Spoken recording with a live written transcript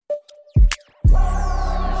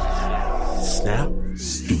Snap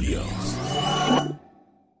Studios.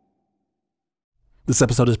 This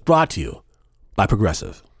episode is brought to you by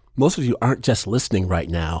Progressive. Most of you aren't just listening right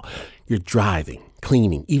now. You're driving,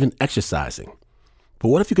 cleaning, even exercising. But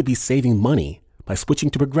what if you could be saving money by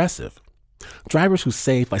switching to Progressive? Drivers who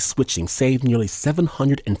save by switching save nearly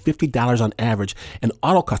 $750 on average, and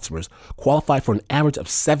auto customers qualify for an average of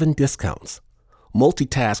 7 discounts.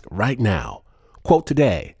 Multitask right now. Quote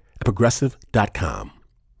today at Progressive.com.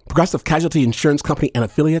 Progressive Casualty Insurance Company and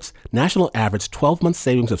Affiliates, national average 12-month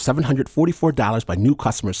savings of $744 by new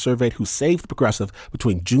customers surveyed who saved Progressive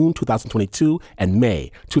between June 2022 and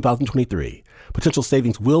May 2023. Potential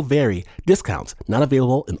savings will vary. Discounts not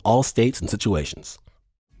available in all states and situations.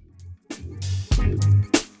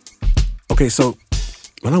 Okay, so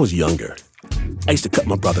when I was younger, I used to cut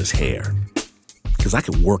my brother's hair because I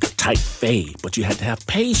could work a tight fade, but you had to have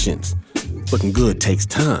patience. Looking good takes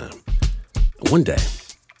time. One day,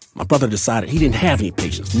 my brother decided he didn't have any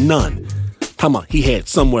patience, none. Talking about he had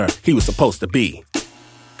somewhere he was supposed to be.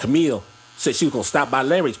 Camille said she was going to stop by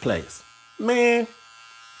Larry's place. Man,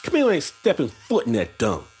 Camille ain't stepping foot in that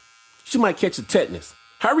dump. She might catch a tetanus.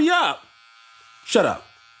 Hurry up! Shut up.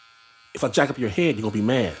 If I jack up your head, you're going to be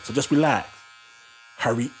mad, so just relax.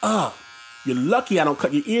 Hurry up. You're lucky I don't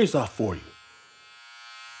cut your ears off for you.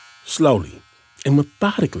 Slowly and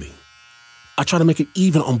methodically, I try to make it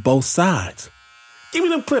even on both sides. Give me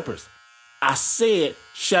them clippers. I said,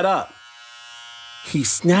 shut up. He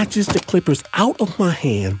snatches the clippers out of my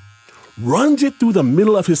hand, runs it through the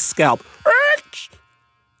middle of his scalp.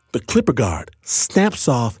 The clipper guard snaps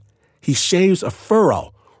off. He shaves a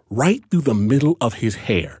furrow right through the middle of his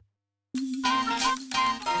hair.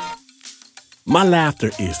 My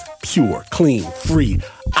laughter is pure, clean, free.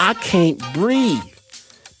 I can't breathe.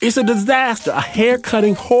 It's a disaster, a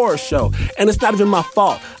hair-cutting horror show, and it's not even my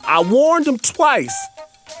fault. I warned him twice,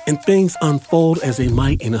 and things unfold as they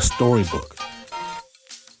might in a storybook.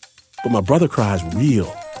 But my brother cries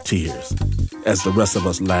real tears as the rest of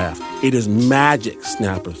us laugh. It is magic,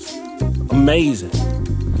 Snappers. Amazing.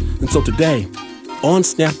 And so today, on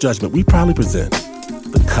Snap Judgment, we proudly present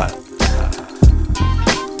The Cut.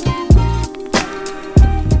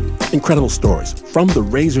 Incredible stories from the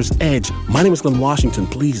razor's edge. My name is Glenn Washington.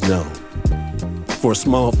 Please know, for a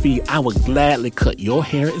small fee, I would gladly cut your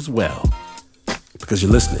hair as well, because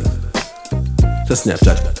you're listening to Snap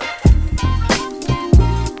Judgment.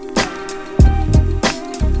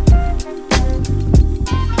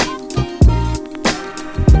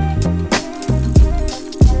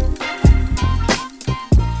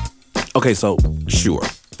 Okay, so sure,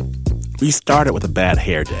 we started with a bad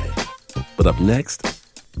hair day, but up next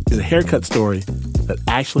is a haircut story that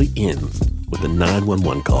actually ends with a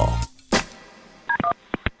 911 call.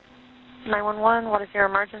 911, what is your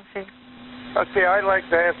emergency? Okay, I'd like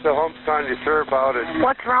to ask the home Sunday, sir, about it.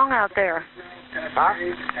 What's wrong out there? Huh?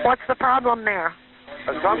 What's the problem there?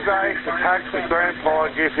 Some guy attacked my grandpa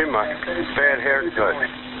and gave him a bad haircut.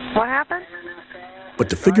 What happened? But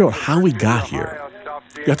to figure out how we got here,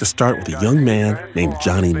 you have to start with a young man named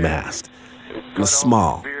Johnny Mast in a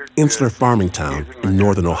small, insular farming town in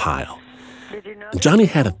northern Ohio. And Johnny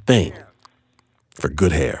had a thing for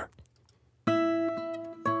good hair.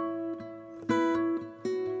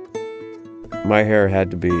 My hair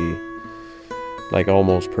had to be like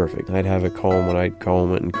almost perfect. I'd have it comb and I'd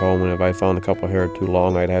comb it. And if I found a couple hair too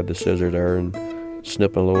long, I'd have the scissor there and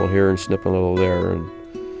snip a little here and snip a little there. And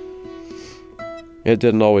it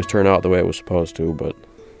didn't always turn out the way it was supposed to, but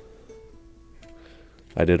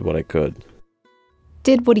I did what I could.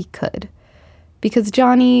 Did what he could, because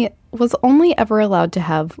Johnny was only ever allowed to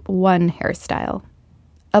have one hairstyle,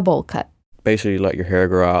 a bowl cut. Basically, you let your hair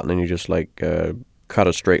grow out, and then you just cut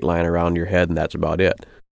a straight line around your head, and that's about it.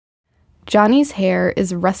 Johnny's hair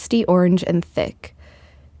is rusty orange and thick.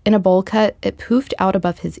 In a bowl cut, it poofed out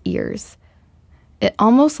above his ears. It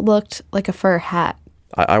almost looked like a fur hat.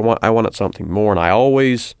 I wanted something more, and I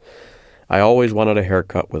always wanted a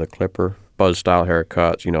haircut with a clipper. Buzz-style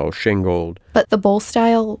haircuts, shingled. But the bowl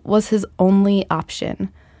style was his only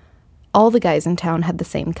option. All the guys in town had the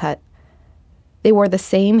same cut. They wore the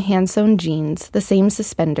same hand-sewn jeans, the same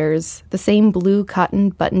suspenders, the same blue cotton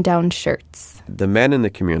button-down shirts. The men in the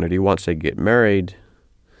community, once they get married,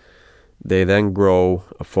 they then grow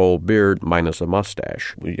a full beard minus a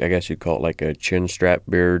mustache. I guess you'd call it like a chin strap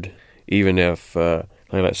beard. Even if,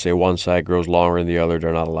 let's say one side grows longer than the other,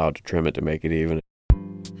 they're not allowed to trim it to make it even.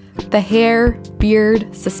 The hair,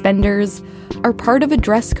 beard, suspenders are part of a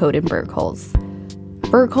dress code in Bergholz.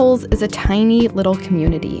 Bergholz is a tiny little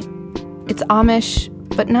community. It's Amish,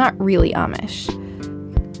 but not really Amish.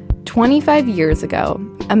 25 years ago,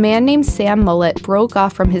 a man named Sam Mullet broke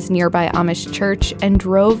off from his nearby Amish church and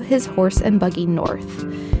drove his horse and buggy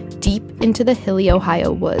north, deep into the hilly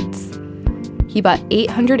Ohio woods. He bought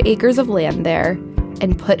 800 acres of land there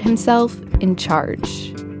and put himself in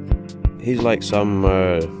charge. He's like some,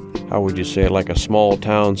 how would you say, like a small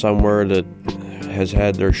town somewhere that has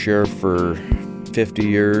had their sheriff for 50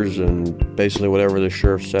 years, and basically whatever the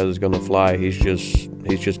sheriff says is going to fly. He's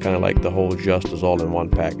just kind of like the whole justice all in one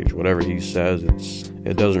package. Whatever he says,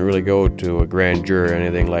 it doesn't really go to a grand jury or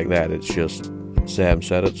anything like that. It's just, Sam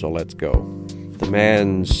said it, so let's go. The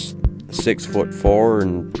man's 6'4"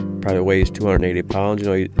 and probably weighs 280 pounds. You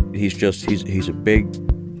know, he's a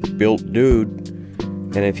big built dude,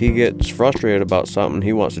 and if he gets frustrated about something,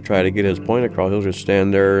 he wants to try to get his point across. He'll just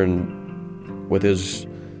stand there and with his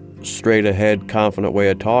straight ahead, confident way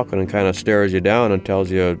of talking and kind of stares you down and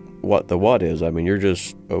tells you what the what is. I mean, you're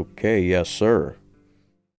just, okay, yes, sir.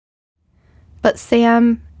 But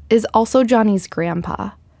Sam is also Johnny's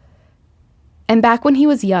grandpa. And back when he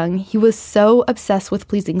was young, he was so obsessed with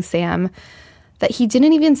pleasing Sam that he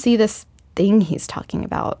didn't even see this thing he's talking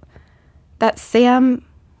about. That Sam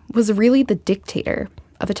was really the dictator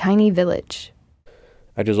of a tiny village.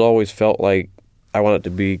 I just always felt like I wanted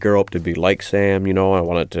to grow up to be like Sam, you know. I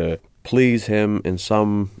wanted to please him in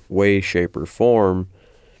some way, shape, or form.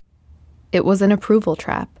 It was an approval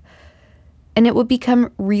trap. And it would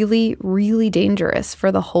become really, really dangerous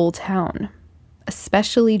for the whole town,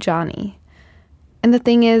 especially Johnny. And the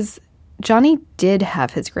thing is, Johnny did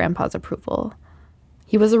have his grandpa's approval.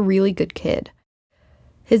 He was a really good kid.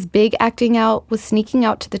 His big acting out was sneaking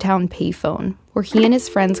out to the town payphone, where he and his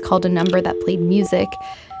friends called a number that played music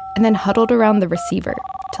and then huddled around the receiver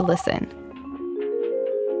to listen.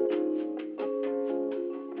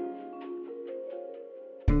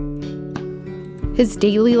 His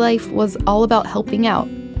daily life was all about helping out,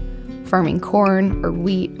 farming corn or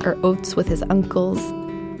wheat or oats with his uncles.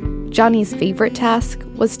 Johnny's favorite task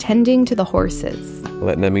was tending to the horses.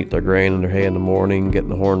 Letting them eat their grain and their hay in the morning, getting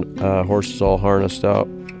the horses all harnessed up,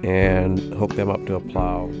 and hook them up to a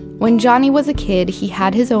plow. When Johnny was a kid, he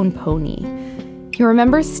had his own pony. He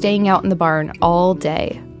remembers staying out in the barn all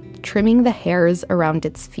day, trimming the hairs around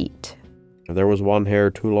its feet. If there was one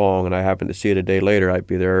hair too long and I happened to see it a day later, I'd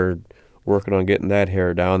be there working on getting that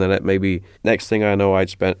hair down. Then that maybe next thing I know, I'd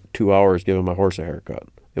spent 2 hours giving my horse a haircut.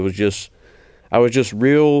 I was just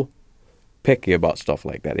real picky about stuff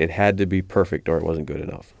like that. It had to be perfect or it wasn't good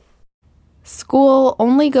enough. School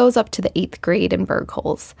only goes up to the 8th grade in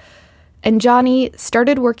Bergholz, and Johnny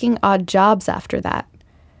started working odd jobs after that.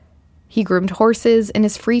 He groomed horses in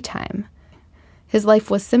his free time. His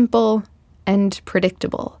life was simple and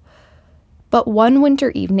predictable. But one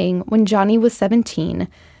winter evening, when Johnny was 17,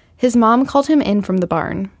 his mom called him in from the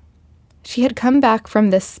barn. She had come back from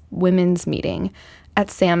this women's meeting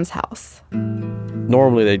at Sam's house.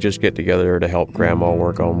 Normally they just get together to help Grandma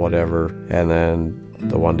work on whatever, and then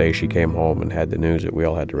the one day she came home and had the news that we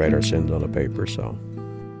all had to write our sins on a paper, so.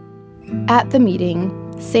 At the meeting,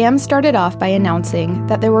 Sam started off by announcing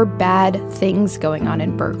that there were bad things going on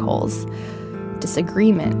in Bergholz.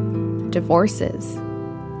 Disagreement, divorces,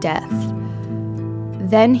 death.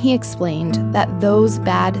 Then he explained that those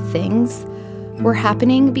bad things were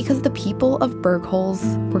happening because the people of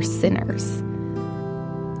Bergholz were sinners.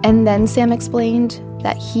 And then Sam explained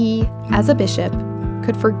that he, as a bishop,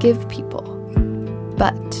 could forgive people,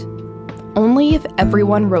 but only if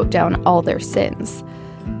everyone wrote down all their sins.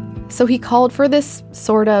 So he called for this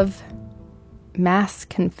sort of mass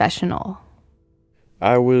confessional.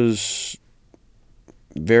 I was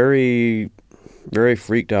very, very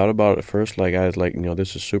freaked out about it at first. I was like,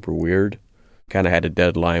 this is super weird. Kind of had a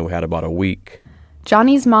deadline. We had about a week.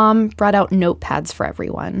 Johnny's mom brought out notepads for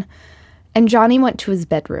everyone, and Johnny went to his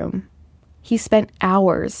bedroom. He spent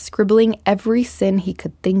hours scribbling every sin he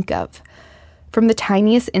could think of, from the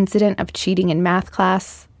tiniest incident of cheating in math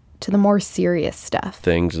class to the more serious stuff.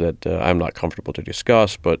 Things that I'm not comfortable to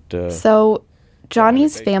discuss, but... So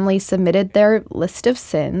Johnny's family submitted their list of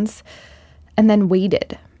sins and then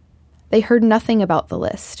waited. They heard nothing about the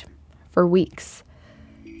list for weeks.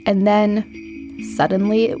 And then,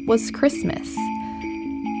 suddenly, it was Christmas.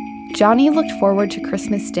 Johnny looked forward to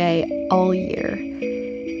Christmas Day all year.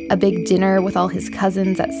 A big dinner with all his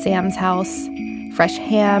cousins at Sam's house, fresh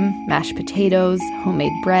ham, mashed potatoes,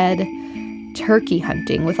 homemade bread, turkey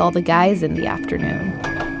hunting with all the guys in the afternoon.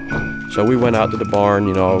 So we went out to the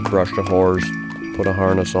barn, brushed a horse, put a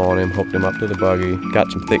harness on him, hooked him up to the buggy,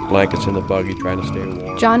 got some thick blankets in the buggy trying to stay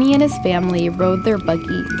warm. Johnny and his family rode their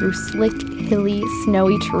buggy through slick, hilly,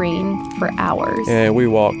 snowy terrain for hours. And we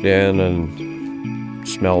walked in and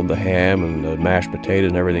smelled the ham and the mashed potatoes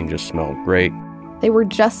and everything just smelled great. They were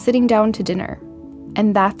just sitting down to dinner,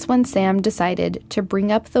 and that's when Sam decided to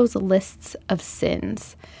bring up those lists of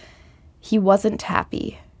sins. He wasn't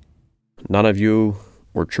happy. None of you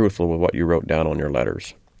were truthful with what you wrote down on your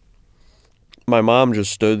letters. My mom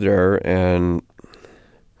just stood there, and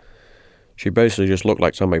she basically just looked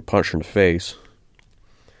like somebody punched her in the face.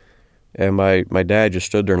 And my dad just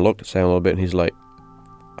stood there and looked at Sam a little bit, and he's like,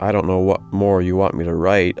 I don't know what more you want me to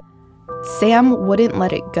write. Sam wouldn't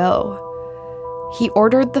let it go. He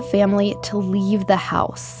ordered the family to leave the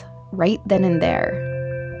house right then and there.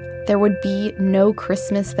 There would be no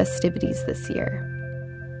Christmas festivities this year.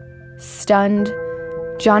 Stunned,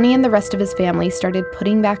 Johnny and the rest of his family started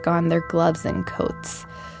putting back on their gloves and coats.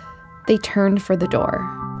 They turned for the door.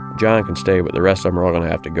 John can stay, but the rest of them are all going to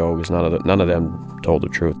have to go because none of them told the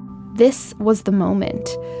truth. This was the moment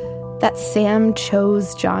that Sam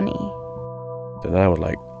chose Johnny. And I was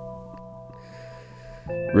like,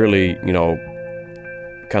 really,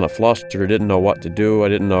 kind of flustered. I didn't know what to do. I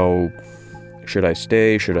didn't know, should I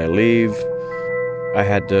stay? Should I leave? I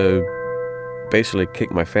had to basically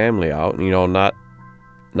kick my family out and,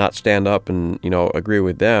 not stand up and, agree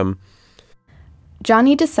with them.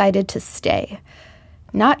 Johnny decided to stay.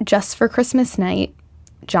 Not just for Christmas night.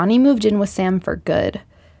 Johnny moved in with Sam for good.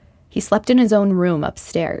 He slept in his own room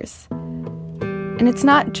upstairs. And it's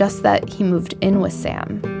not just that he moved in with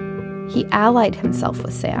Sam. He allied himself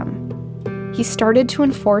with Sam. He started to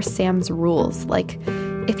enforce Sam's rules, like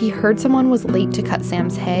if he heard someone was late to cut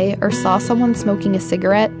Sam's hay or saw someone smoking a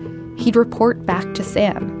cigarette, he'd report back to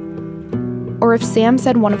Sam. Or if Sam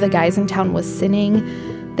said one of the guys in town was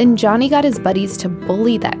sinning, then Johnny got his buddies to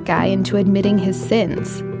bully that guy into admitting his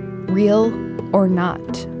sins, real or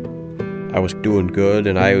not. I was doing good,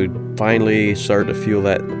 and I would finally start to feel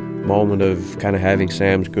that moment of kind of having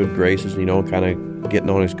Sam's good graces, kind of getting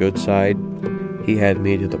on his good side. He had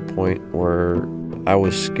me to the point where I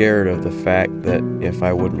was scared of the fact that if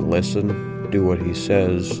I wouldn't listen, do what he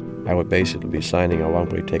says, I would basically be signing a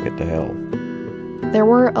one-way ticket to hell. There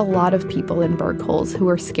were a lot of people in Bergholz who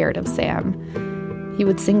were scared of Sam. He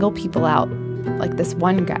would single people out, like this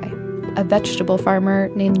one guy, a vegetable farmer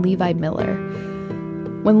named Levi Miller.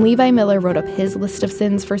 When Levi Miller wrote up his list of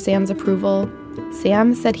sins for Sam's approval,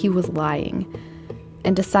 Sam said he was lying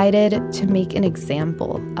and decided to make an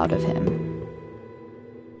example out of him.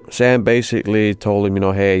 Sam basically told him,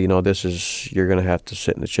 hey, you're going to have to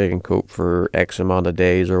sit in the chicken coop for X amount of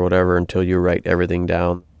days or whatever until you write everything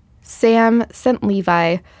down. Sam sent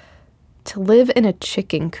Levi to live in a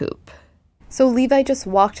chicken coop. So Levi just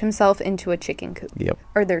walked himself into a chicken coop? Yep.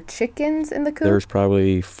 Are there chickens in the coop? There's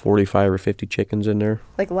probably 45 or 50 chickens in there.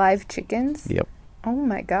 Like live chickens? Yep. Oh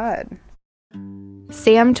my God.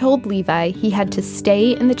 Sam told Levi he had to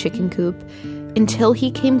stay in the chicken coop until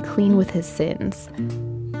he came clean with his sins.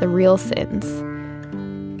 The real sins.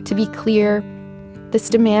 To be clear, this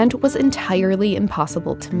demand was entirely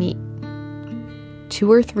impossible to meet.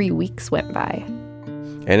 2 or 3 weeks went by.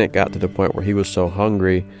 And it got to the point where he was so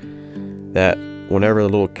hungry that whenever the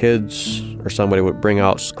little kids or somebody would bring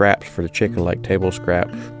out scraps for the chicken, like table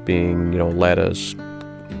scraps being, lettuce,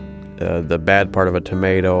 the bad part of a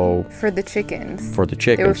tomato. For the chickens. For the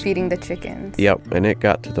chickens. They were feeding the chickens. Yep, and it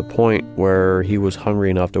got to the point where he was hungry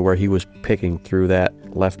enough to where he was picking through that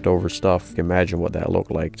leftover stuff. Imagine what that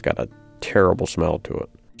looked like. It's got a terrible smell to it.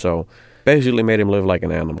 So basically made him live like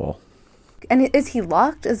an animal. And is he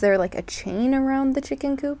locked? Is there like a chain around the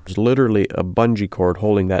chicken coop? There's literally a bungee cord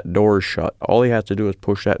holding that door shut. All he has to do is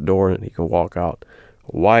push that door and he can walk out.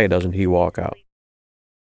 Why doesn't he walk out?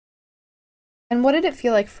 And what did it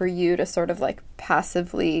feel like for you to sort of like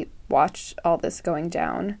passively watch all this going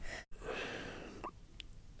down?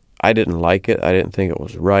 I didn't like it. I didn't think it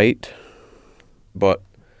was right. But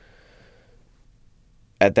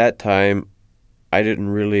at that time, I didn't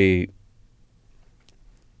really...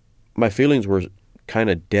 My feelings were kind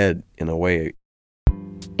of dead in a way.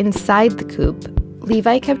 Inside the coop,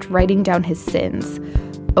 Levi kept writing down his sins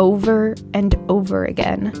over and over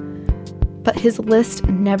again. But his list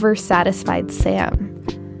never satisfied Sam.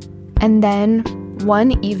 And then,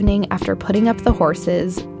 one evening after putting up the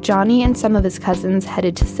horses, Johnny and some of his cousins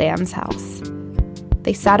headed to Sam's house.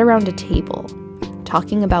 They sat around a table,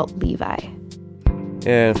 talking about Levi.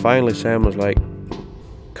 And finally Sam was like,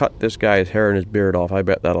 cut this guy's hair and his beard off. I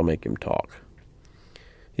bet that'll make him talk.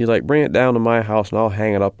 He's like, bring it down to my house and I'll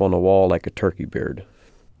hang it up on the wall like a turkey beard.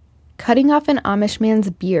 Cutting off an Amish man's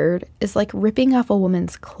beard is like ripping off a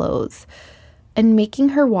woman's clothes and making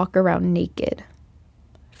her walk around naked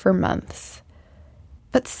for months.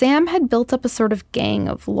 But Sam had built up a sort of gang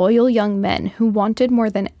of loyal young men who wanted more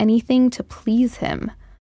than anything to please him.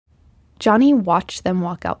 Johnny watched them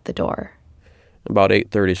walk out the door. About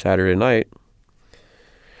 8:30 Saturday night,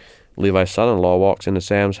 Levi's son-in-law walks into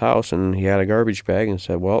Sam's house, and he had a garbage bag and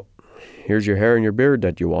said, well, here's your hair and your beard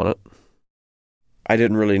that you wanted. I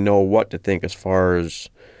didn't really know what to think as far as,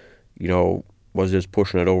 was this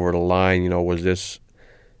pushing it over the line?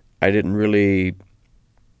 I didn't really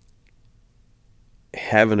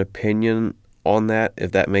have an opinion on that,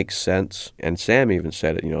 if that makes sense. And Sam even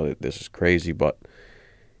said it, that this is crazy, but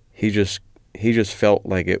he just felt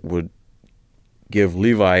like it would give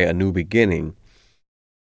Levi a new beginning.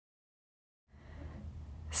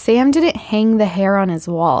 Sam didn't hang the hair on his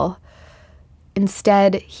wall.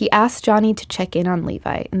 Instead, he asked Johnny to check in on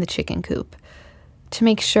Levi in the chicken coop to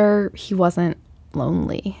make sure he wasn't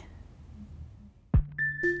lonely.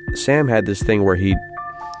 Sam had this thing where he'd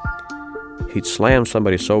slam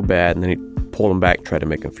somebody so bad and then he'd pull him back and try to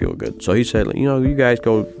make him feel good. So he said, you guys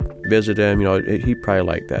go visit him, he'd probably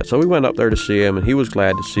like that. So we went up there to see him, and he was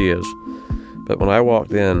glad to see us. But when I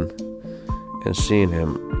walked in and seen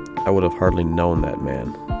him, I would have hardly known that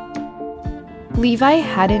man. Levi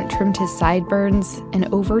hadn't trimmed his sideburns in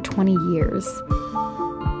over 20 years.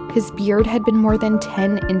 His beard had been more than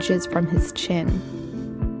 10 inches from his chin.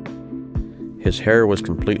 His hair was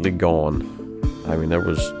completely gone. I mean, there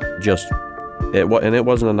was just... it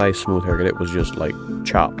wasn't a nice smooth haircut. It was just like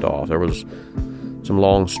chopped off. There was some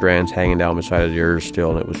long strands hanging down beside his ears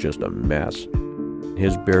still, and it was just a mess.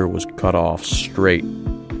 His beard was cut off straight.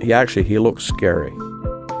 He looked scary.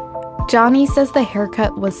 Johnny says the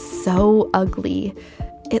haircut was so ugly,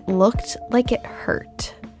 it looked like it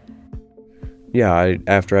hurt. Yeah,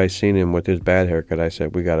 after I seen him with his bad haircut, I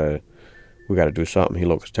said, we gotta do something. He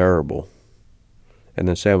looks terrible. And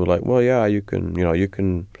then Sam was like, well, yeah, you can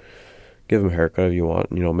give him a haircut if you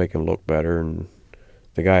want, make him look better. And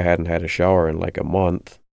the guy hadn't had a shower in like a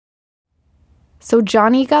month. So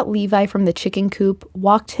Johnny got Levi from the chicken coop,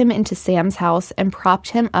 walked him into Sam's house, and propped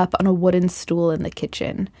him up on a wooden stool in the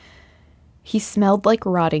kitchen. He smelled like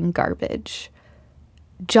rotting garbage.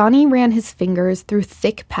 Johnny ran his fingers through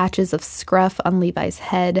thick patches of scruff on Levi's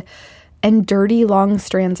head and dirty long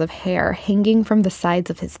strands of hair hanging from the sides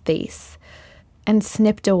of his face, and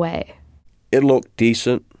snipped away. It looked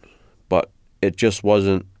decent, but it just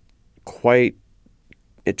wasn't quite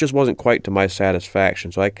to my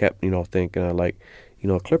satisfaction. So I kept, thinking,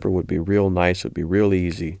 a clipper would be real nice. It would be real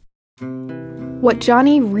easy. What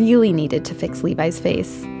Johnny really needed to fix Levi's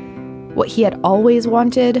face, what he had always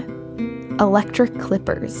wanted, electric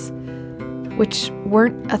clippers, which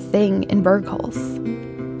weren't a thing in Bergholz.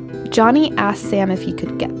 Johnny asked Sam if he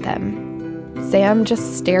could get them. Sam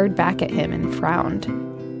just stared back at him and frowned.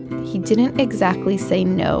 He didn't exactly say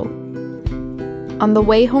no. On the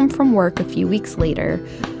way home from work a few weeks later,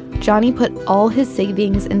 Johnny put all his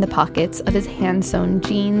savings in the pockets of his hand-sewn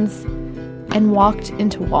jeans and walked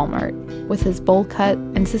into Walmart with his bowl cut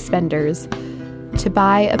and suspenders to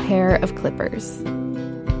buy a pair of clippers.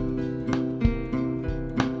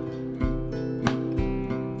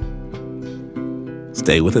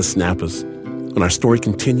 Stay with us, Snappers. When our story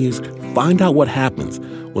continues, find out what happens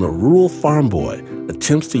when a rural farm boy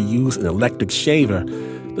attempts to use an electric shaver.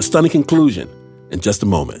 The stunning conclusion in just a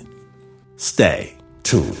moment. Stay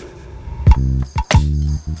tuned.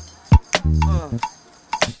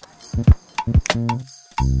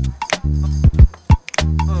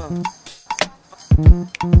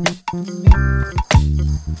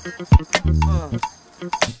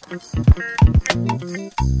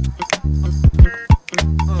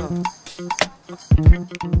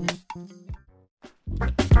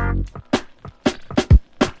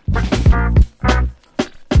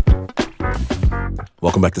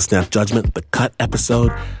 Welcome back to Snap Judgment, the cut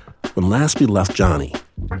episode. When last we left Johnny,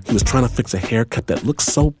 he was trying to fix a haircut that looked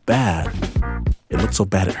so bad. It looked so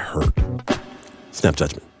bad it hurt. Snap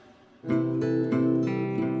Judgment.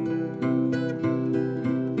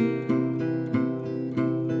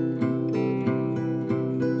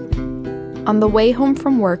 On the way home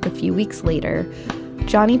from work a few weeks later,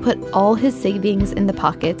 Johnny put all his savings in the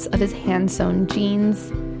pockets of his hand-sewn jeans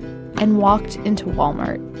and walked into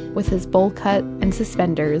Walmart with his bowl cut and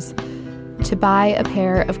suspenders to buy a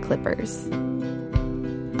pair of clippers.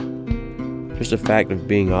 Just the fact of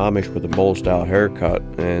being Amish with a bowl-style haircut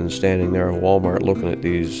and standing there in Walmart looking at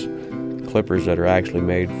these clippers that are actually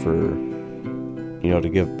made for, to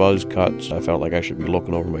give buzz cuts. I felt like I should be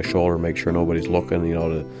looking over my shoulder, make sure nobody's looking,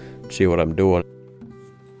 to see what I'm doing.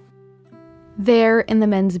 There in the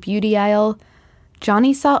men's beauty aisle,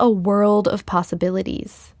 Johnny saw a world of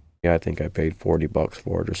possibilities. Yeah, I think I paid $40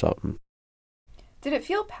 for it or something. Did it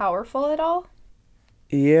feel powerful at all?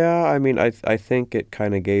 Yeah, I mean, I think it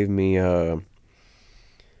kind of gave me,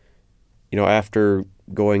 after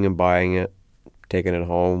going and buying it, taking it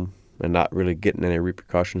home and not really getting any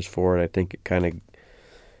repercussions for it. I think it kind of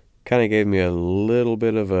gave me a little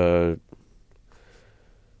bit of a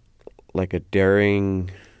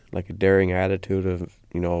daring attitude of,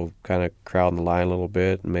 kind of crowding the line a little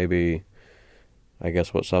bit, and maybe, I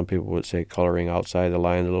guess what some people would say, coloring outside the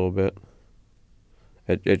lines a little bit.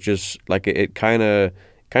 It just, it kind of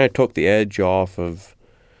took the edge off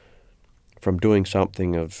from doing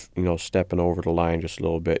something of, stepping over the line just a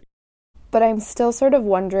little bit. But I'm still sort of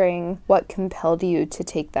wondering what compelled you to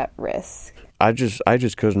take that risk. I just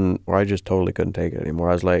couldn't, or I just totally couldn't take it anymore.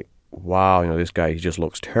 I was like, wow, this guy, he just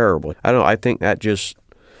looks terrible. I don't know, I think that just,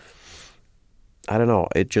 I don't know,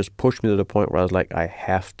 it just pushed me to the point where I was like, I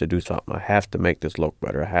have to do something. I have to make this look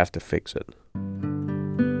better. I have to fix it.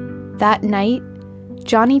 That night,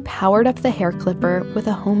 Johnny powered up the hair clipper with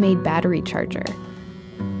a homemade battery charger.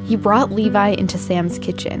 He brought Levi into Sam's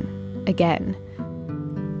kitchen, again.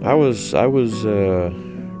 I was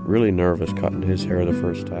really nervous cutting his hair the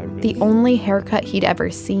first time. The only haircut he'd ever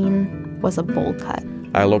seen was a bowl cut.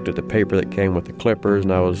 I looked at the paper that came with the clippers,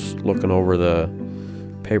 and I was looking over the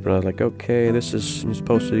paper, and I was like, okay, you're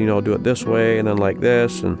supposed to, do it this way, and then like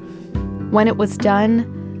this. And when it was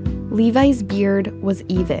done, Levi's beard was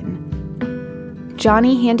even.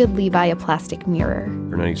 Johnny handed Levi a plastic mirror.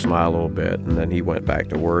 And then he smiled a little bit, and then he went back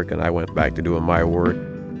to work, and I went back to doing my work.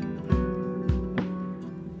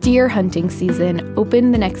 Deer hunting season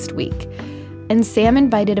opened the next week, and Sam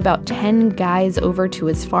invited about 10 guys over to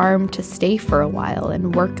his farm to stay for a while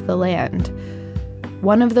and work the land.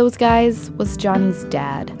 One of those guys was Johnny's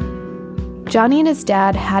dad. Johnny and his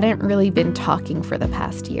dad hadn't really been talking for the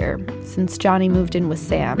past year, since Johnny moved in with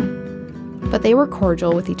Sam. But they were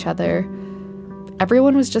cordial with each other.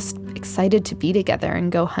 Everyone was just excited to be together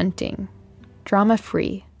and go hunting.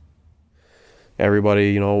 Drama-free.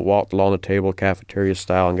 Everybody, walked along the table, cafeteria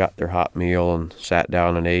style, and got their hot meal and sat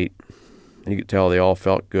down and ate. And you could tell they all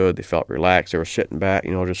felt good. They felt relaxed. They were sitting back,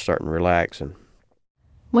 just starting to relax. And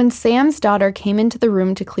when Sam's daughter came into the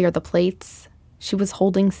room to clear the plates, she was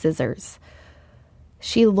holding scissors.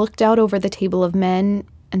 She looked out over the table of men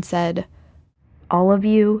and said, "All of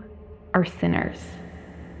you are sinners."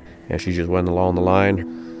 And she just went along the line,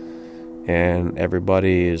 and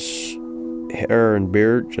everybody's hair and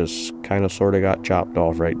beard just kind of sort of got chopped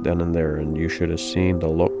off right then and there, and you should have seen the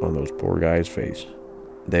look on those poor guys' face.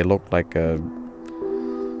 They looked like a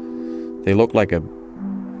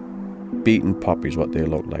beaten puppy's what they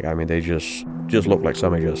looked like. I mean, they just looked like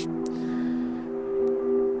somebody just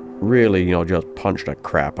really, just punched the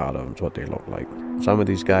crap out of them is what they looked like. Some of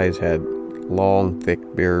these guys had long, thick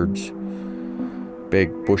beards,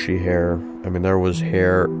 big, bushy hair. I mean, there was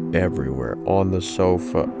hair everywhere, on the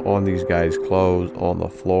sofa, on these guys' clothes, on the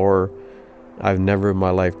floor. I've never in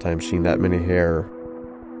my lifetime seen that many hair.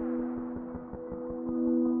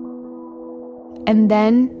 And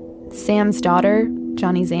then Sam's daughter,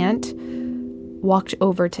 Johnny's aunt, walked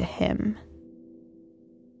over to him.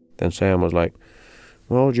 Then Sam was like,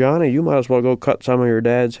 "Well, Johnny, you might as well go cut some of your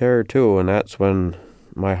dad's hair too." And that's when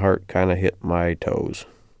my heart kind of hit my toes.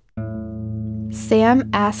 Sam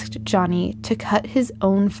asked Johnny to cut his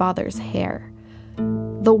own father's hair.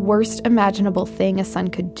 The worst imaginable thing a son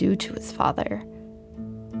could do to his father.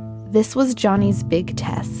 This was Johnny's big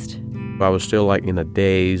test. I was still in a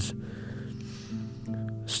daze,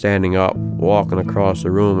 standing up, walking across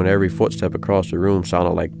the room, and every footstep across the room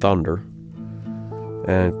sounded like thunder.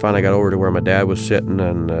 And finally got over to where my dad was sitting,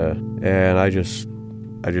 and I just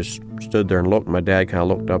stood there and looked. My dad kind of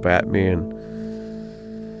looked up at me, and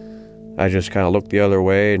I just kind of looked the other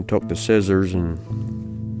way and took the scissors and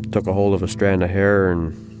took a hold of a strand of hair,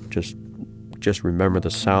 and just remember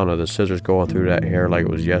the sound of the scissors going through that hair like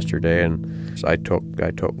it was yesterday. And so I took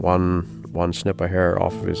one snip of hair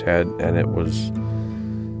off of his head, and it was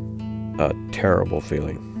a terrible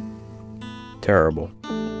feeling. Terrible.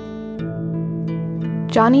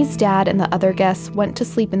 Johnny's dad and the other guests went to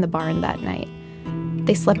sleep in the barn that night.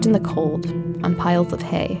 They slept in the cold, on piles of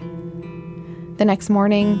hay. The next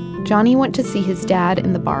morning, Johnny went to see his dad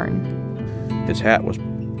in the barn. His hat was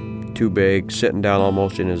too big, sitting down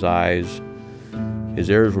almost in his eyes. His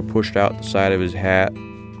ears were pushed out the side of his hat,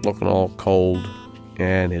 looking all cold,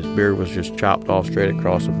 and his beard was just chopped off straight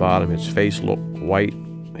across the bottom. His face looked white.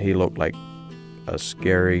 He looked like a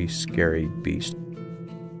scary, scary beast.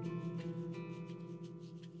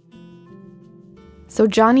 So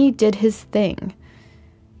Johnny did his thing.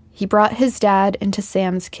 He brought his dad into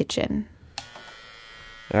Sam's kitchen.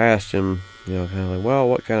 I asked him, kind of like, well,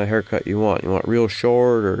 what kind of haircut you want? You want real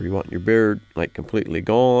short, or you want your beard completely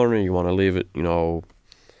gone, or you want to leave it,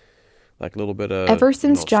 Like a little bit of... Ever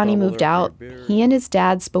since Johnny stubble moved there for out, your beard. he and his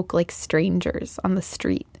dad spoke like strangers on the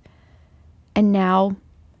street. And now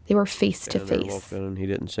they were face to And they're face. looking, and he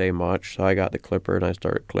didn't say much, so I got the clipper and I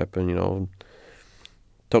started clipping,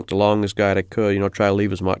 Took the longest guy I could, try to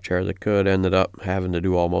leave as much hair as I could. Ended up having to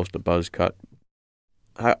do almost a buzz cut.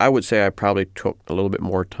 I would say I probably took a little bit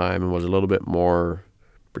more time and was a little bit more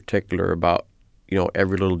particular about,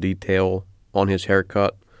 every little detail on his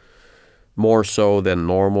haircut. More so than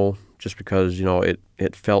normal, just because,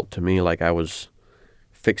 it felt to me like I was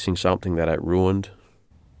fixing something that I ruined.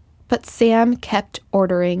 But Sam kept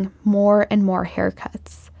ordering more and more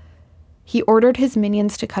haircuts. He ordered his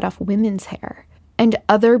minions to cut off women's hair and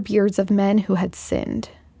other beards of men who had sinned.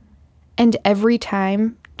 And every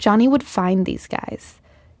time, Johnny would find these guys,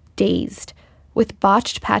 dazed, with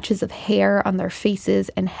botched patches of hair on their faces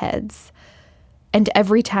and heads. And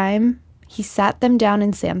every time, he sat them down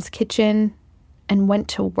in Sam's kitchen and went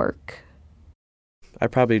to work. I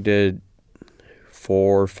probably did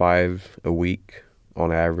 4 or 5 a week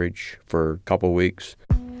on average for a couple weeks.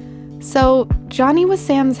 So Johnny was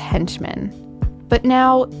Sam's henchman, but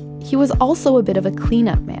now he was also a bit of a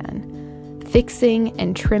cleanup man, fixing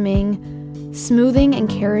and trimming, smoothing and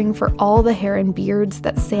caring for all the hair and beards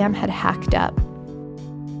that Sam had hacked up.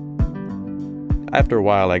 After a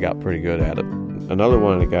while, I got pretty good at it. Another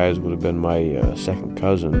one of the guys would have been my second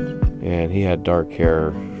cousin, and he had dark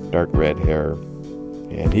hair, dark red hair,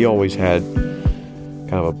 and he always had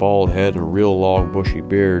kind of a bald head and a real long bushy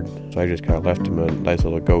beard, so I just kind of left him a nice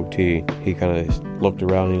little goatee. He kind of looked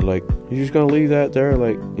around and he's like, "You just gonna leave that there?"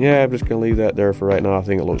 Like, "Yeah, I'm just gonna leave that there for right now. I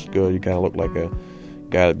think it looks good." You kind of look like a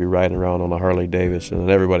guy that'd be riding around on a Harley Davidson, and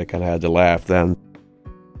everybody kind of had to laugh then.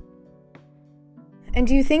 And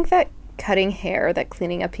do you think that cutting hair, that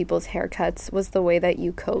cleaning up people's haircuts was the way that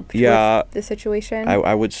you coped with the situation?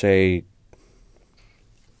 I would say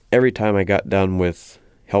every time I got done with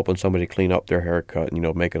helping somebody clean up their haircut,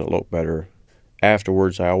 making it look better,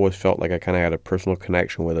 afterwards I always felt like I kind of had a personal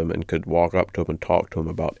connection with them and could walk up to them and talk to them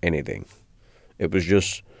about anything.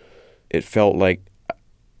 It felt like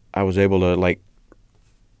I was able to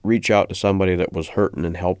reach out to somebody that was hurting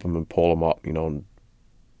and help them and pull them up, and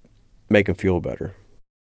make them feel better.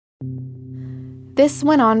 This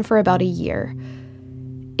went on for about a year.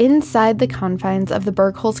 Inside the confines of the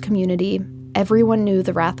Bergholz community, everyone knew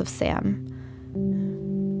the wrath of Sam.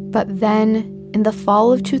 But then, in the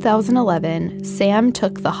fall of 2011, Sam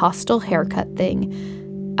took the hostile haircut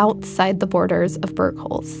thing outside the borders of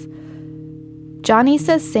Bergholz. Johnny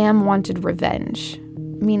says Sam wanted revenge,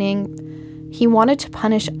 meaning he wanted to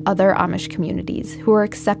punish other Amish communities who were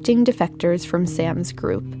accepting defectors from Sam's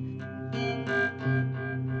group.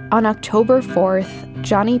 On October 4th,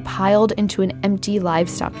 Johnny piled into an empty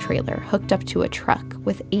livestock trailer hooked up to a truck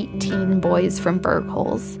with 18 boys from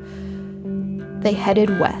Bergholz. They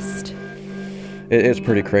headed west. It's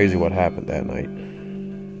pretty crazy what happened that night.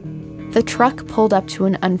 The truck pulled up to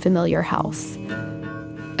an unfamiliar house.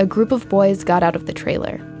 A group of boys got out of the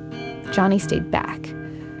trailer. Johnny stayed back.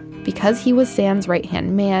 Because he was Sam's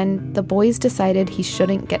right-hand man, the boys decided he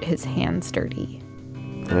shouldn't get his hands dirty.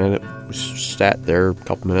 And it sat there a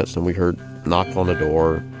couple minutes, and we heard knock on the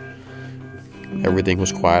door. Everything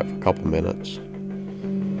was quiet for a couple minutes.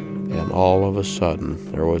 And all of a sudden,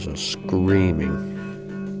 there was a screaming.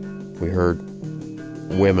 We heard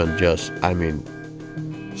women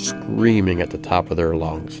screaming at the top of their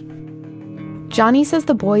lungs. Johnny says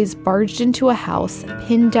the boys barged into a house,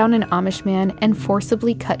 pinned down an Amish man, and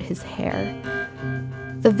forcibly cut his hair.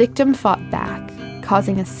 The victim fought back,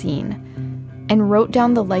 causing a scene, and wrote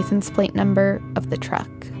down the license plate number of the truck.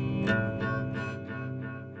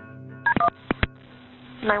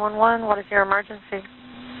 911, what is your emergency?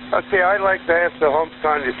 Okay, I'd like to ask the hump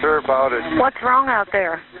county sir about it. What's wrong out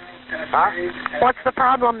there? Huh? What's the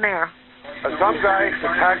problem there? Some guy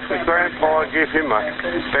attacked his grandpa and gave him a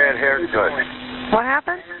bad haircut. What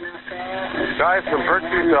happened? Guy from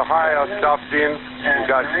Berkeley, Ohio stopped in and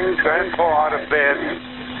got grandpa out of bed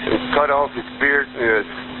and cut off his beard and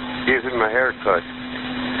gave him a haircut.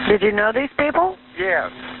 Did you know these people?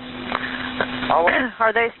 Yes.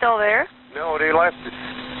 Are they still there? No, they left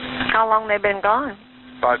How long they been gone?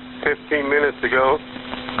 about 15 minutes ago.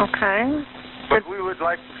 Okay. But we would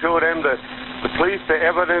like to show them the police the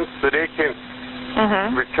evidence so they can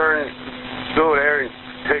go there and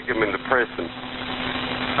take him into prison.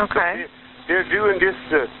 Okay. They're doing this.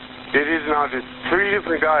 It is now just 3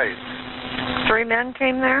 different guys. 3 men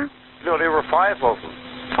came there? No, there were 5 of them.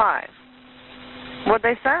 5. What'd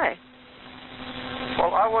they say?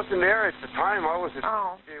 Well, I wasn't there at the time.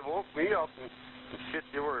 Oh. They woke me up and shit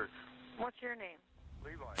the words. What's your name?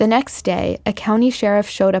 The next day, a county sheriff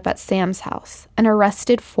showed up at Sam's house and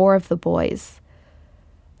arrested 4 of the boys.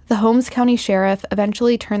 The Holmes County Sheriff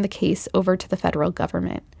eventually turned the case over to the federal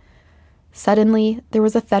government. Suddenly, there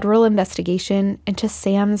was a federal investigation into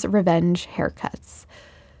Sam's revenge haircuts.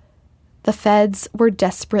 The feds were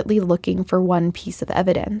desperately looking for one piece of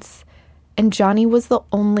evidence, and Johnny was the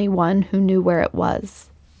only one who knew where it was.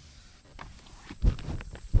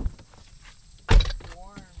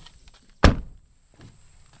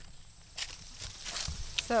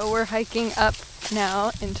 So we're hiking up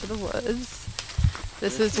now into the woods.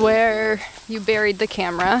 This is where you buried the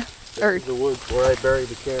camera. This is the woods where I buried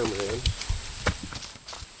the camera in.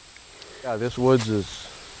 Yeah, this woods is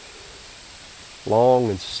long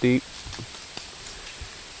and steep.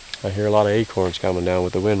 I hear a lot of acorns coming down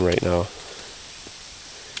with the wind right now.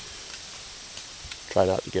 Try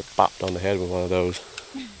not to get bopped on the head with one of those.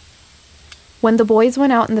 When the boys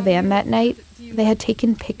went out in the van that night, they had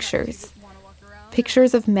taken pictures.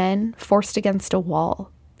 Pictures of men forced against a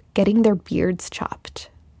wall, getting their beards chopped.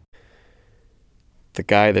 The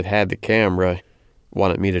guy that had the camera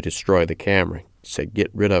wanted me to destroy the camera. He said,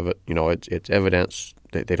 get rid of it. You know, it's evidence.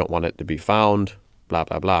 They don't want it to be found, blah,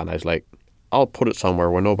 blah, blah. And I was like, I'll put it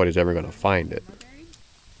somewhere where nobody's ever going to find it.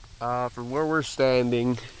 From where we're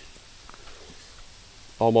standing,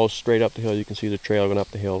 almost straight up the hill, you can see the trail going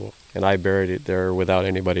up the hill. And I buried it there without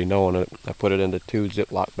anybody knowing it. I put it into 2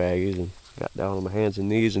 Ziploc baggies and got down on my hands and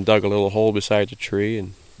knees and dug a little hole beside the tree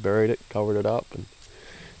and buried it, covered it up, and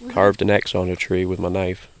carved an X on the tree with my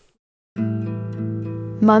knife.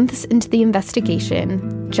 Months into the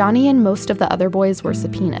investigation, Johnny and most of the other boys were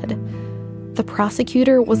subpoenaed. The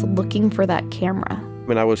prosecutor was looking for that camera. I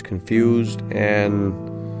mean, I was confused and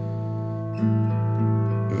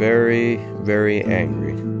very, very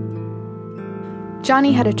angry.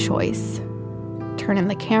 Johnny had a choice: turn in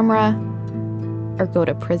the camera or go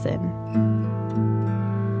to prison.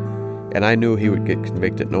 And I knew he would get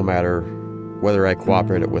convicted no matter whether I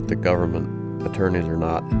cooperated with the government attorneys or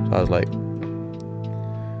not. So I was like,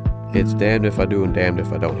 it's damned if I do and damned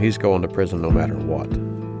if I don't. He's going to prison no matter what.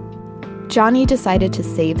 Johnny decided to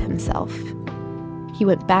save himself. He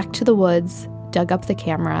went back to the woods, dug up the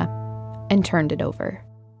camera, and turned it over.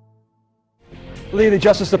 Lee, the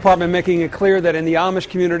Justice Department making it clear that in the Amish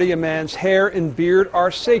community, a man's hair and beard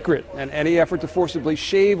are sacred, and any effort to forcibly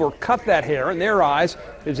shave or cut that hair, in their eyes,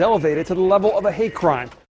 is elevated to the level of a hate crime.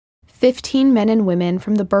 15 men and women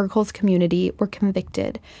from the Bergholz community were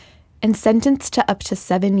convicted and sentenced to up to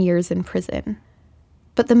 7 years in prison.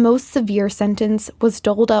 But the most severe sentence was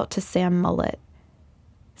doled out to Sam Mullet.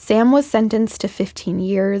 Sam was sentenced to 15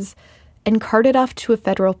 years and carted off to a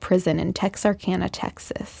federal prison in Texarkana,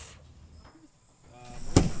 Texas.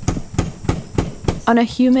 On a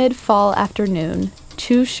humid fall afternoon,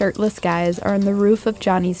 2 shirtless guys are on the roof of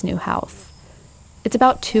Johnny's new house. It's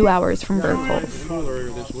about 2 hours from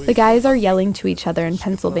Bergholz. The guys are yelling to each other in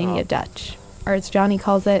Pennsylvania Dutch, or as Johnny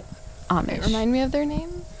calls it, Amish. Remind me of their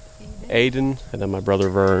names? Aiden, and then my brother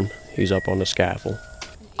Vern. He's up on the scaffold.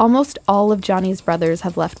 Almost all of Johnny's brothers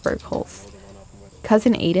have left Bergholz.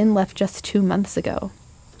 Cousin Aiden left just 2 months ago.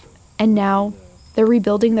 And now, they're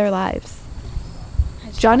rebuilding their lives.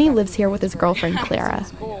 Johnny lives here with his girlfriend Clara.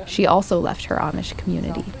 She also left her Amish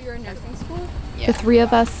community. The 3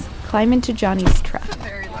 of us climb into Johnny's truck.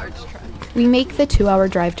 Very large truck. We make the 2-hour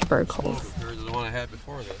drive to Bergholz. The one I had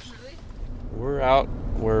before this. We're out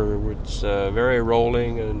where it's very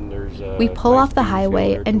rolling and there's we pull off the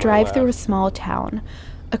highway and drive through a small town,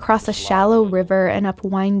 across a shallow river and up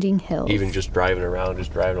winding hills. Even just driving around,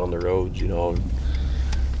 just driving on the roads, you know,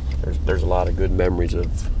 there's a lot of good memories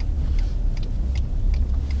of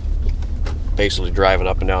basically driving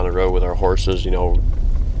up and down the road with our horses, you know,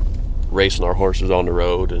 racing our horses on the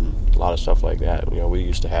road and a lot of stuff like that. You know, we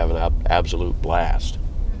used to have an absolute blast.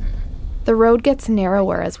 The road gets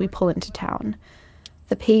narrower as we pull into town.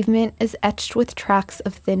 The pavement is etched with tracks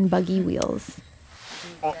of thin buggy wheels.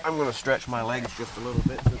 Oh, I'm going to stretch my legs just a little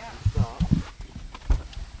bit.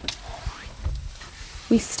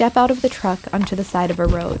 We step out of the truck onto the side of a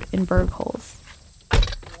road in Bergholz. I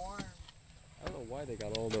don't know why they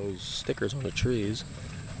got all those stickers on the trees.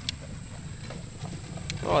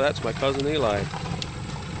 Oh, that's my cousin Eli.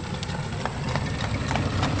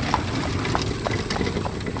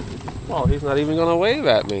 Oh, he's not even going to wave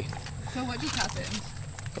at me. So what just happened?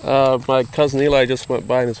 My cousin Eli just went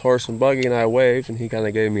by in his horse and buggy, and I waved, and he kind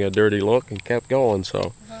of gave me a dirty look and kept going,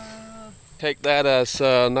 so take that as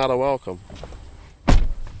not a welcome.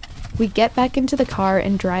 We get back into the car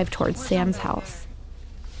and drive towards Sam's house.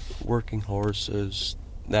 Working horses,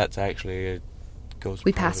 that's actually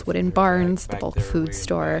We pass wooden barns, the bulk food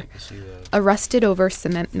store, a rusted-over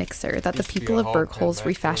cement mixer that the people of Bergholz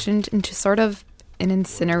refashioned into sort of an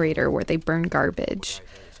incinerator where they burn garbage.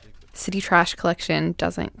 City trash collection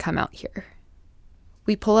doesn't come out here.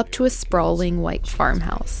 We pull up to a sprawling white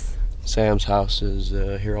farmhouse. Sam's house is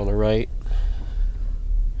here on the right.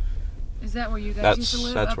 Is that where you guys used to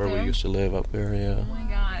live? That's where we used to live up there, yeah. Oh my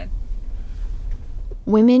God.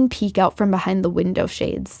 Women peek out from behind the window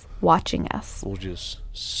shades, watching us. We'll just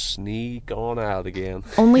sneak on out again.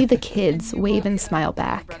 Only the kids wave and smile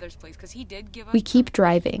back. We keep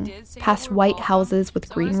driving, past white houses with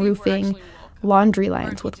green roofing, laundry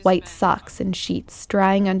lines with white socks and sheets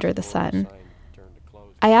drying under the sun.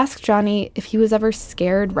 I asked Johnny if he was ever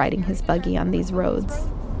scared riding his buggy on these roads.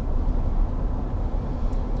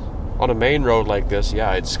 On a main road like this,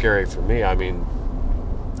 yeah, it's scary for me. I mean...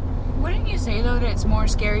 Wouldn't you say, though, that it's more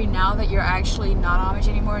scary now that you're actually not Amish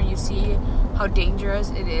anymore and you see how dangerous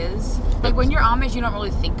it is? Like, when you're Amish, you don't really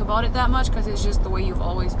think about it that much because it's just the way you've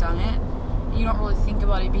always done it. You don't really think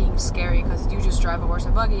about it being scary because you just drive a horse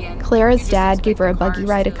and buggy. And Clara's dad gave her a buggy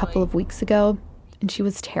ride a couple of weeks ago, and she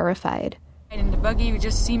was terrified. And the buggy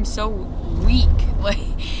just seemed so weak,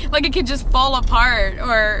 like it could just fall apart,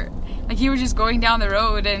 or like he was just going down the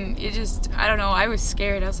road and it just, I don't know, I was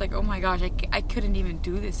scared. I was like, oh my gosh, I couldn't even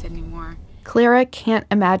do this anymore. Clara can't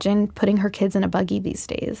imagine putting her kids in a buggy these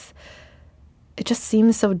days. It just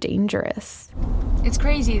seems so dangerous. It's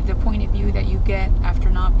crazy the point of view that you get after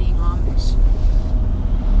not being Amish.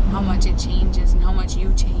 How much it changes and how much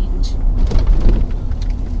you change.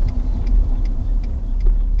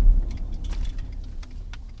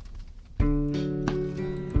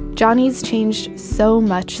 Johnny's changed so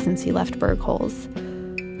much since he left Bergholz.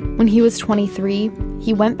 When he was 23,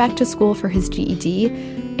 he went back to school for his GED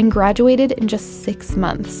and graduated in just 6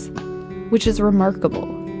 months, which is remarkable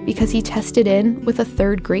because he tested in with a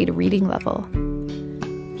 3rd grade reading level.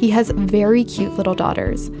 He has very cute little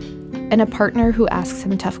daughters and a partner who asks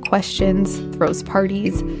him tough questions, throws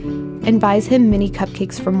parties, and buys him mini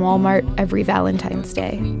cupcakes from Walmart every Valentine's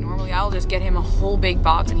Day. Normally, I'll just get him a whole big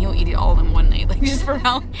box and he'll eat it all in one night. Like, just for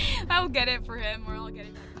how I'll get it for him or I'll get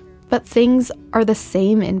it. But things are the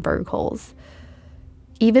same in Bergholz.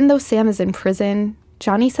 Even though Sam is in prison,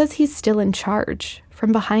 Johnny says he's still in charge,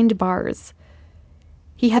 from behind bars.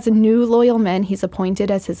 He has new loyal men he's appointed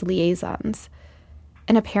as his liaisons.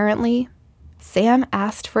 And apparently, Sam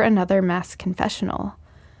asked for another mass confessional.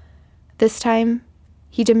 This time,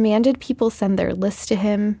 he demanded people send their list to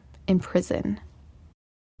him in prison.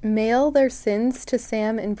 Mail their sins to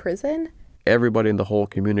Sam in prison? Everybody in the whole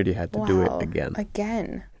community had to do it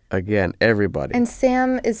again. Again, everybody. And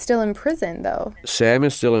Sam is still in prison, though. Sam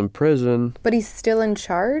is still in prison. But he's still in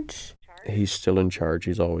charge? He's still in charge.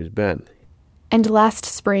 He's always been. And last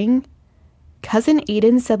spring, Cousin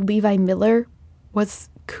Aiden said Levi Miller was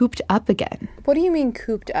cooped up again. What do you mean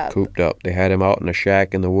cooped up? Cooped up. They had him out in a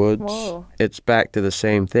shack in the woods. Whoa. It's back to the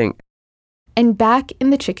same thing. And back in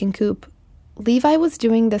the chicken coop, Levi was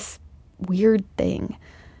doing this weird thing.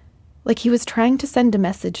 Like he was trying to send a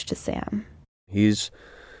message to Sam. He's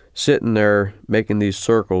sitting there making these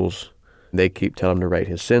circles. They keep telling him to write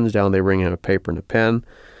his sins down. They bring him a paper and a pen.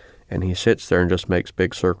 And he sits there and just makes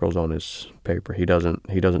big circles on his paper. He doesn't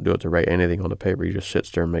do it to write anything on the paper. He just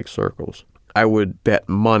sits there and makes circles. I would bet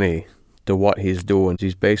money to what he's doing.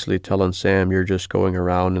 He's basically telling Sam, you're just going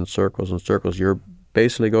around in circles and circles. You're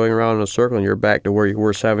basically going around in a circle and you're back to where you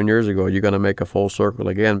were 7 years ago. You're going to make a full circle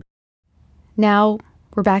again. Now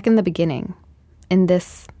we're back in the beginning, in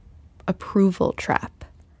this approval trap.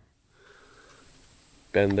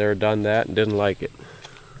 Been there, done that, and didn't like it.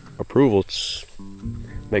 Approval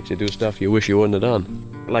makes you do stuff you wish you wouldn't have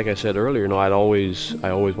done. Like I said earlier, I always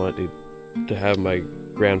wanted to have my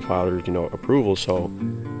grandfather's, approval. So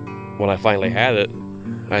when I finally had it,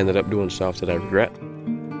 I ended up doing stuff that I regret.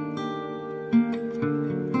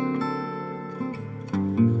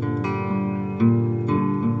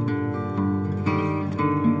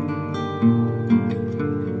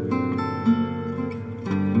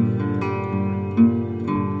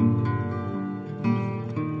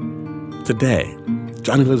 Today,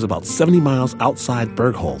 Johnny lives about 70 miles outside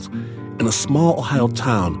Bergholz in a small Ohio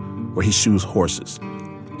town where he shoes horses.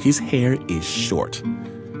 His hair is short.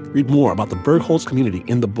 Read more about the Bergholz community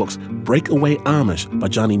in the books Breakaway Amish by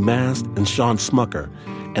Johnny Mast and Sean Smucker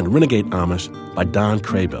and Renegade Amish by Don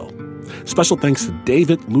Craybill. Special thanks to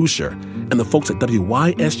David Lucier and the folks at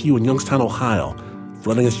WYSU in Youngstown, Ohio for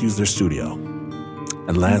letting us use their studio.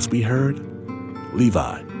 And last we heard,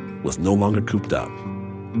 Levi was no longer cooped up.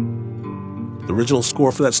 The original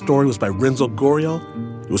score for that story was by Renzo Gorio.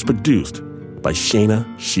 It was produced by Shaina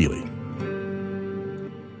Shealy.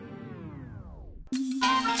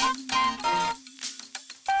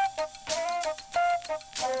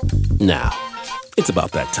 Now, it's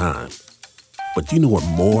about that time. But do you know where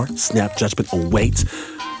more Snap Judgment awaits?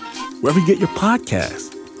 Wherever you get your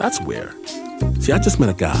podcasts, that's where. See, I just met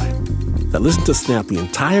a guy that listened to Snap the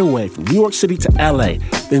entire way from New York City to L.A.,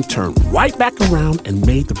 then turned right back around and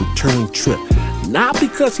made the return trip. Not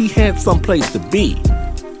because he had someplace to be,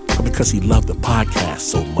 but because he loved the podcast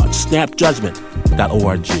so much.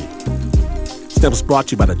 Snapjudgment.org. Snap is brought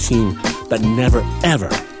to you by the team that never, ever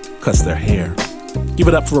cuts their hair. Give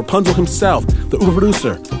it up for Rapunzel himself, the Uber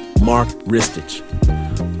producer, Mark Ristich.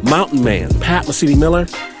 Mountain Man, Pat Mesiti-Miller.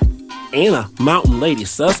 Anna Mountain Lady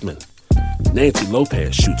Sussman. Nancy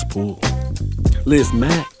Lopez shoots pool. Liz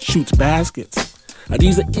Mack shoots baskets.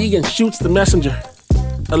 Adiza Egan shoots the messenger.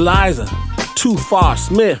 Eliza Too Far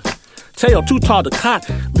Smith. Teo Too Tall to Cot.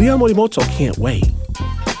 Leon Morimoto can't wait.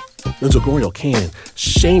 Renzo Gorio can.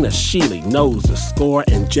 Shaina Shealy knows the score,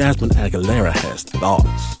 and Jasmine Aguilera has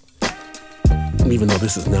thoughts. And even though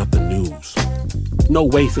this is not the news, no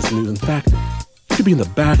way is this news. In fact, you could be in the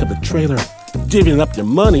back of the trailer divvying up your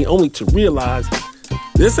money only to realize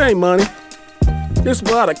this ain't money. This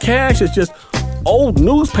wad of cash is just old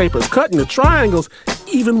newspapers cutting the triangles,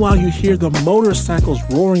 even while you hear the motorcycles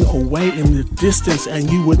roaring away in the distance, and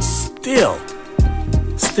you would still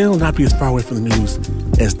not be as far away from the news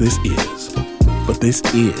as this is. But this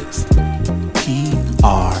is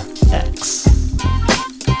PRG.